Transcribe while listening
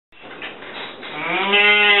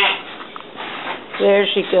There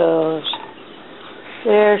she goes.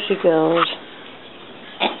 There she goes.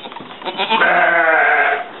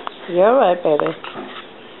 You're alright, baby.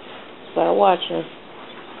 Gotta watch her.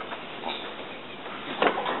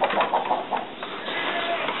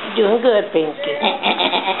 You're doing good, Pinky.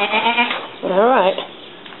 Alright.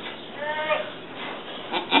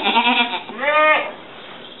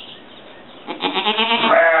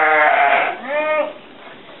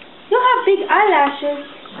 You have big eyelashes.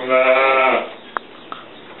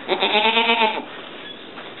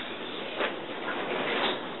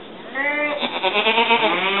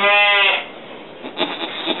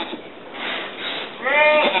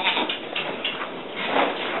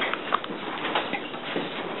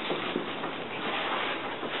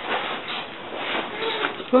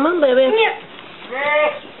 Come on, baby.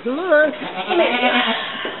 Come on.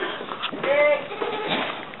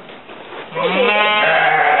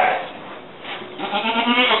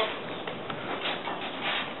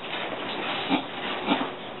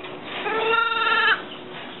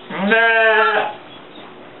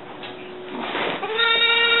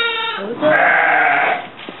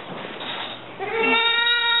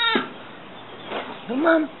 Come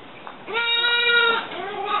on.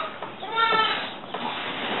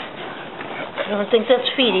 I don't think that's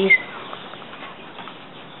feeties.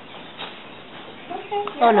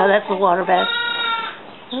 Oh no, that's the water bag.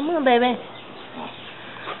 Come on, baby.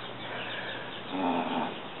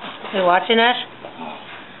 You watching that?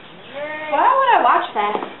 Why would I watch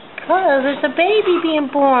that? Because there's a baby being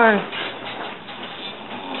born.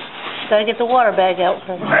 Gotta get the water bag out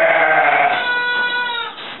first.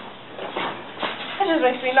 That just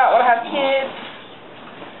makes me not want to have kids.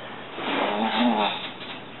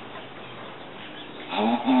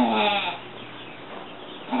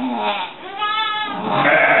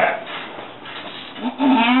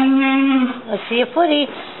 Let's see a footy.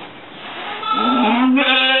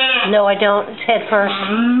 No, I don't. It's head first.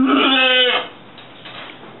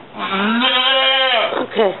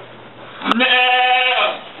 Okay.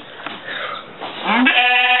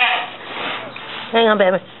 Hang on,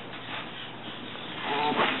 baby.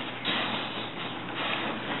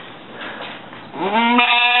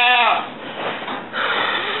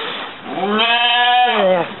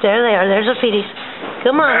 There they are. There's the feeties.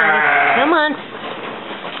 Come on, honey. Come on.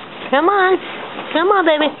 Come on. Come on,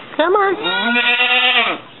 baby. Come on.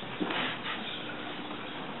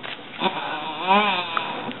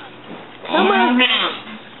 Come on.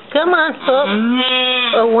 Come on.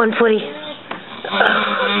 Oh, one footy.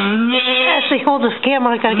 Ashley, hold this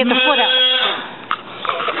camera. I gotta get the foot out.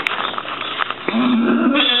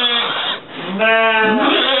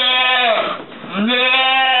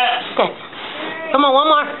 Okay. Come on, one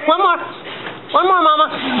more. One more. One more, Mama.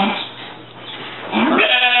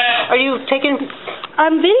 Are you taking...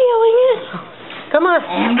 I'm videoing it. Come on.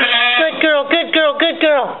 Good girl, good girl, good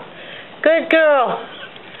girl. Good girl.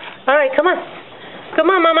 All right, come on. Come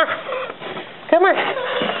on, Mama. Come on.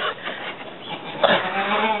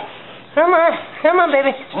 Come on. Come on,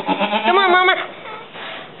 baby. Come on, Mama.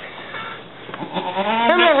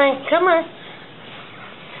 Come on, honey. Come on.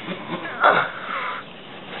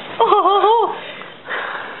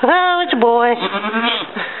 Oh, it's a boy.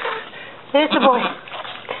 It's a boy.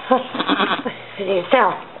 It's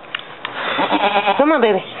down. Come on,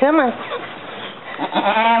 baby. Come on.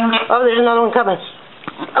 Oh, there's another one coming.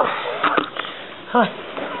 Oh. Come on.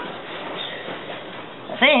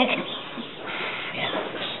 I think. Yeah.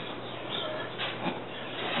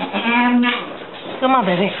 Come on,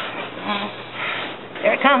 baby.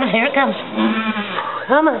 Here it comes. Here it comes.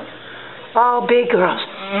 Come on. Oh, big girls.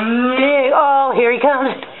 Big. Oh, here he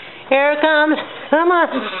comes. Here it comes. Come on.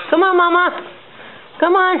 Come on, Mama.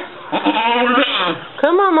 Come on.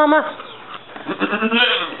 Come on, Mama.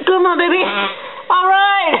 Come on, baby. All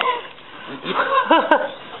right.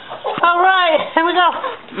 All right. Here we go.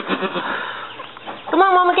 Come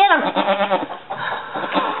on, Mama. Get him.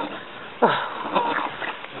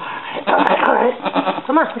 All right.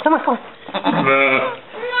 Come on. Come on. Come on.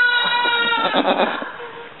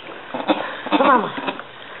 Come on, Mama.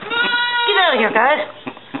 Get out of here, guys.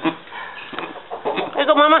 There you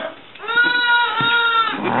go, Mama.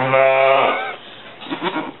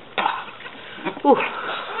 Ooh.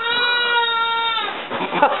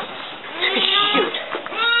 Shoot.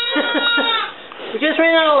 We just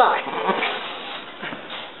ran out of luck.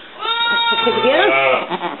 Again?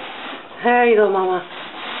 There you go, Mama.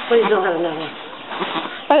 Please don't have another one.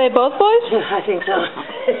 Are they both boys? Yeah, I think so.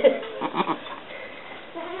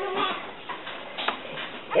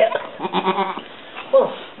 Yep. Oh.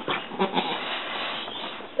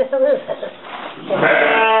 What the hell is that?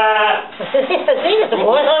 I think it's a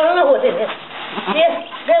boy. I don't know what it is. Yes,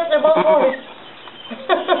 they're both boys.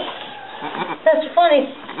 That's funny.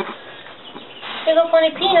 They got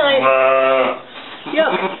funny peanuts. Yep.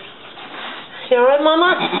 You alright,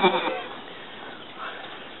 Mama?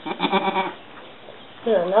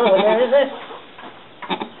 There's another one there, is it?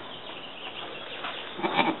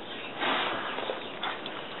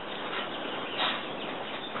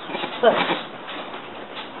 Look.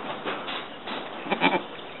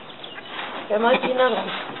 There might be another one.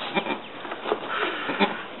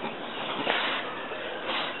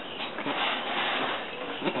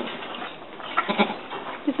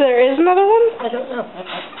 There is another one? I don't know.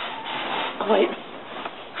 Wait.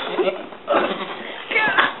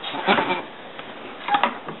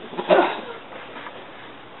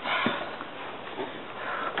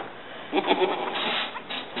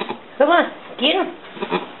 Come on, get him.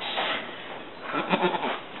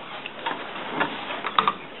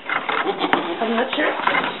 I'm not sure.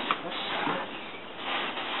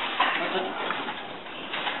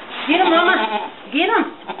 Get him, Mama. Get him.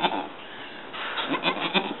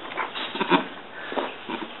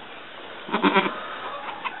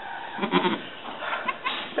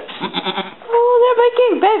 Oh, they're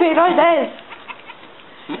making baby noises.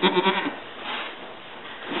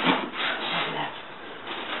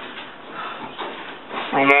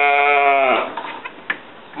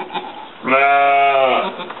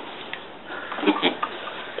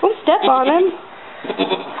 Don't step on him.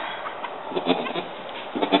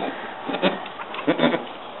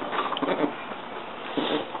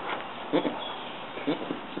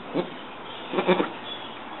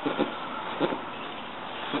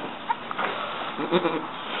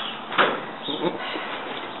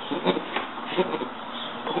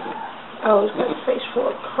 Oh, he's got his face full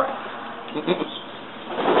of crap.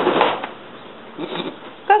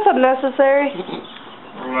 That's unnecessary.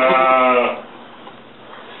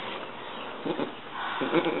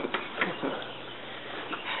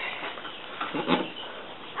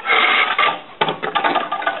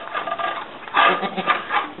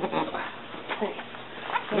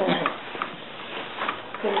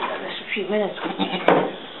 Just a few minutes.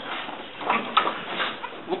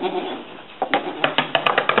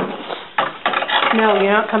 No,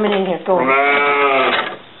 you're not coming in here. Go.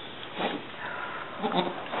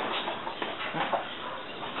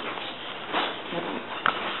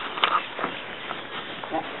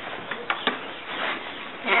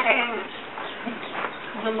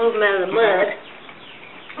 I'm moving him out of the mud.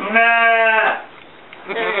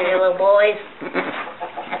 Hey, little boys.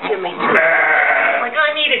 Give me two. Like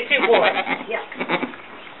I needed two boys. Yeah.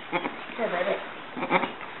 Here, baby.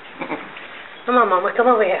 Come on, Mama. Come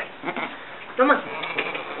over here. Come on.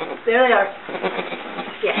 There they are.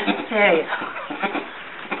 Yeah. There you go.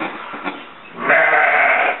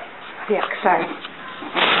 Yeah, sorry.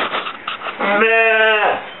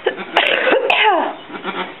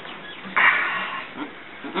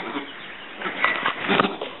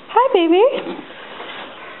 Hi, baby.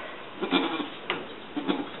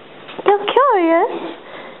 They'll kill you.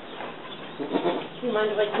 You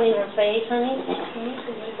mind if I clean her face, honey? You mind if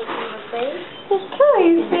I clean her face? They'll kill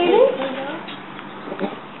you, baby.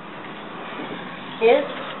 Yes?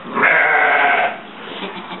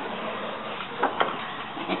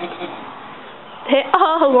 They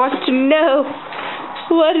all want to know,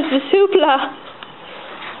 what is this hoopla?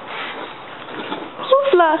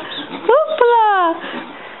 Hoopla! Hoopla!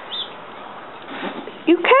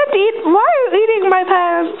 You can't eat. Why are you eating my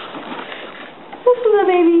pants? Hoopla,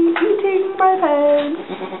 baby, eating my pants.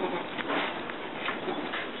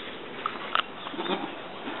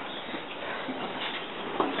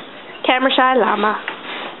 Camera shy llama.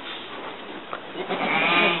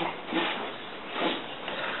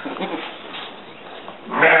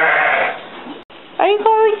 Are you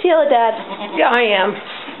calling Sheila, Dad? Yeah, I am.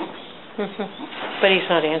 But he's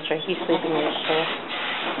not answering. He's sleeping in his chair.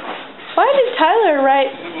 Why did Tyler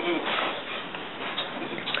write?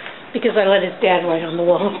 Because I let his dad write on the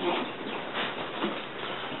wall.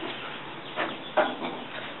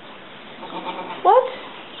 What?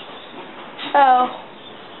 Oh.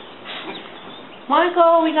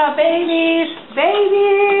 Michael, we got babies!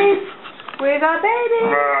 Babies! We got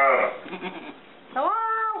babies!